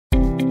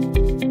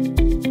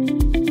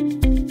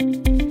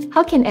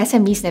How can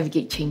SMEs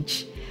navigate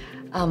change?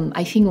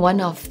 I think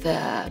one of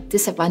the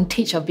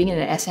disadvantages of being in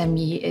an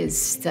SME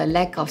is the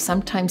lack of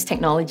sometimes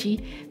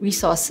technology,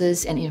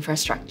 resources, and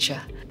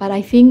infrastructure. But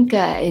I think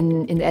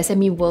in the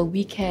SME world,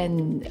 we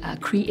can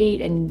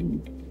create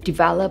and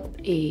develop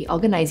an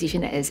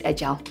organization that is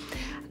agile,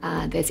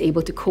 that's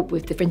able to cope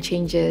with different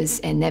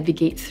changes and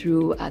navigate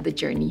through the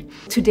journey.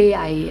 Today,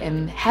 I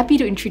am happy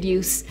to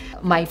introduce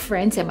my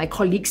friends and my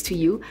colleagues to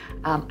you,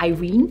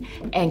 Irene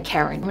and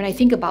Karen. When I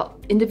think about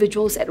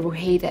individuals at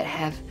Rohe that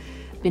have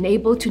been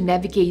able to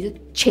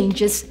navigate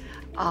changes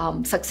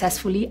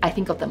successfully, I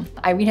think of them.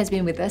 Irene has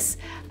been with us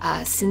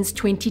since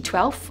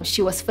 2012.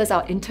 She was first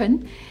our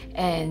intern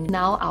and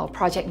now our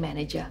project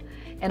manager.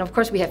 And of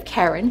course, we have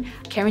Karen.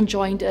 Karen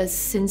joined us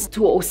since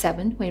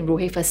 2007 when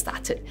Rohe first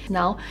started.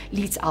 Now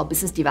leads our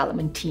business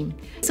development team.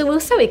 So we'll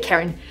start with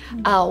Karen.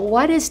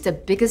 What is the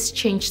biggest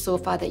change so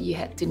far that you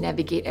had to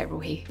navigate at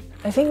Rohe?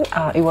 I think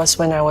it was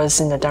when I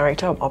was in the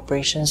Director of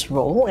Operations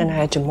role and I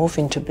had to move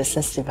into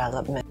business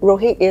development.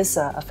 Rohe is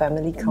a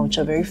family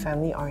culture, very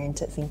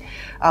family-oriented thing,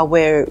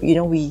 where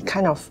we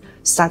kind of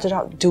started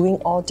out doing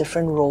all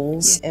different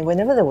roles, and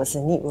whenever there was a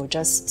need, we'll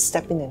just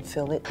step in and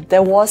fill it.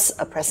 There was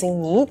a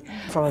pressing need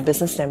from a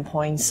business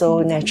standpoint, so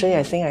naturally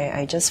I think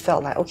I just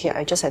felt like, okay,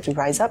 I just had to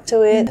rise up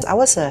to it. I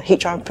was a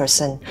HR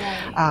person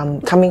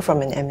coming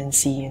from an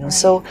MNC,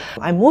 so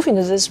I moved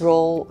into this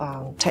role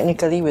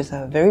technically with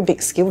a very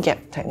big skill gap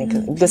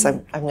technically, because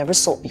I've never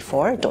sold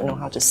before, don't know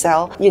how to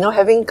sell.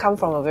 Having come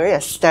from a very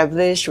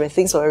established, where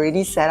things were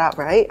already set up,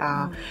 right,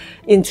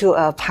 into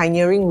a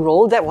pioneering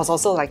role, that was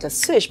also like a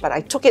switch, but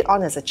I took it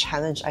on as a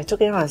challenge. I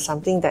took it on as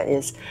something that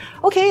is,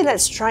 okay,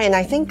 let's try. And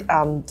I think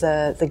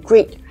the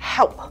great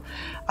help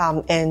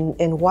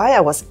and why I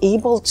was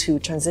able to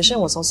transition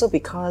was also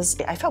because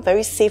I felt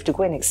very safe to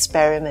go and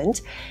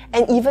experiment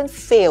and even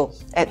fail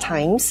at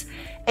times,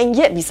 and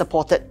yet be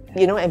supported,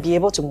 and be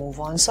able to move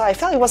on. So I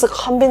felt it was a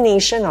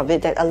combination of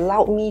it that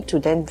allowed me to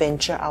then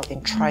venture out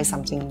and try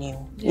something new,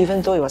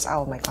 even though it was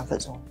out of my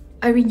comfort zone.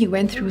 Irene, you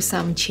went through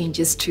some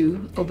changes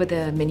too over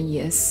the many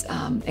years,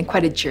 and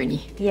quite a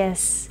journey.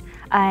 Yes,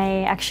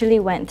 I actually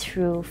went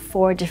through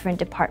 4 different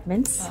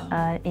departments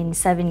in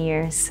 7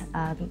 years,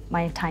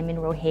 my time in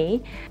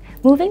Rohe.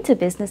 Moving to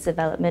business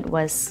development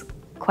was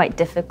quite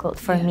difficult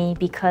for me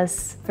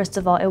because, first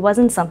of all, it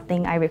wasn't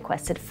something I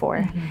requested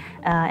for,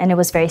 and it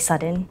was very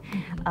sudden.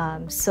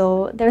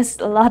 So there's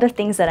a lot of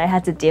things that I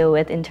had to deal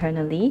with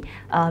internally,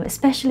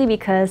 especially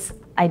because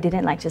I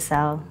didn't like to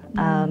sell,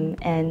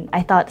 and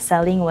I thought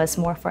selling was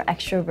more for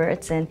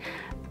extroverts, and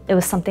it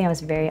was something I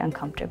was very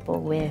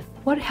uncomfortable with.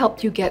 What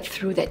helped you get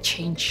through that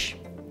change?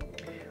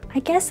 I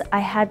guess I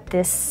had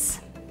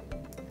this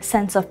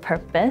sense of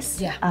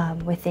purpose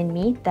within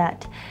me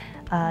that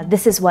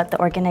this is what the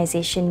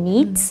organization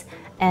needs.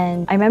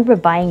 And I remember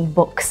buying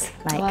books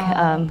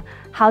like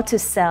how to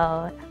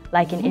sell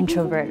like an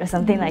introvert or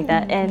something like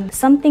that. And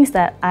some things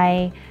that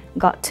I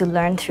got to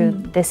learn through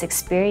this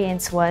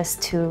experience was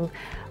to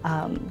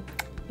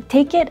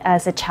take it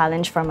as a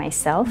challenge for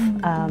myself.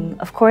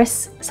 Of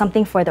course,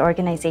 something for the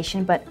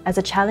organization, but as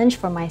a challenge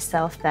for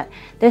myself that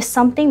there's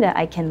something that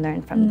I can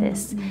learn from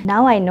this.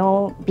 Now I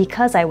know,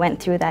 because I went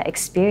through that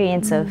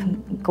experience of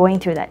going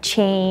through that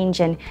change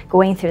and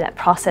going through that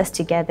process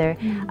together,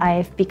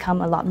 I've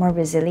become a lot more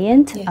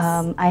resilient.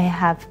 I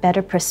have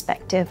better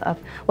perspective of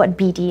what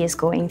BD is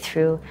going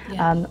through,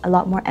 a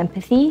lot more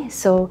empathy.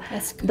 So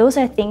those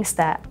are things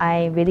that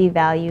I really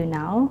value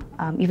now,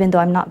 even though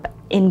I'm not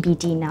in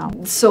BD now.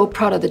 So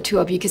proud of the two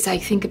of you, because I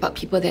think about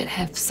people that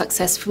have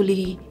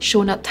successfully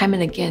shown up time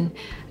and again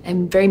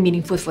and very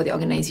meaningful for the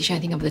organization. I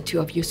think of the two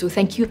of you. So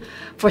thank you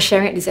for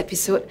sharing this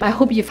episode. I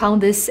hope you found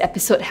this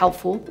episode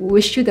helpful. We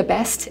wish you the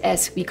best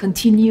as we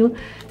continue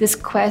this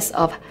quest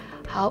of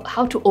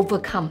how to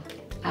overcome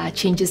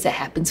changes that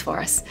happens for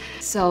us.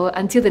 So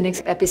until the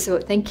next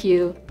episode, thank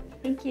you.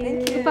 Thank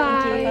you.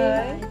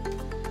 Bye. Bye.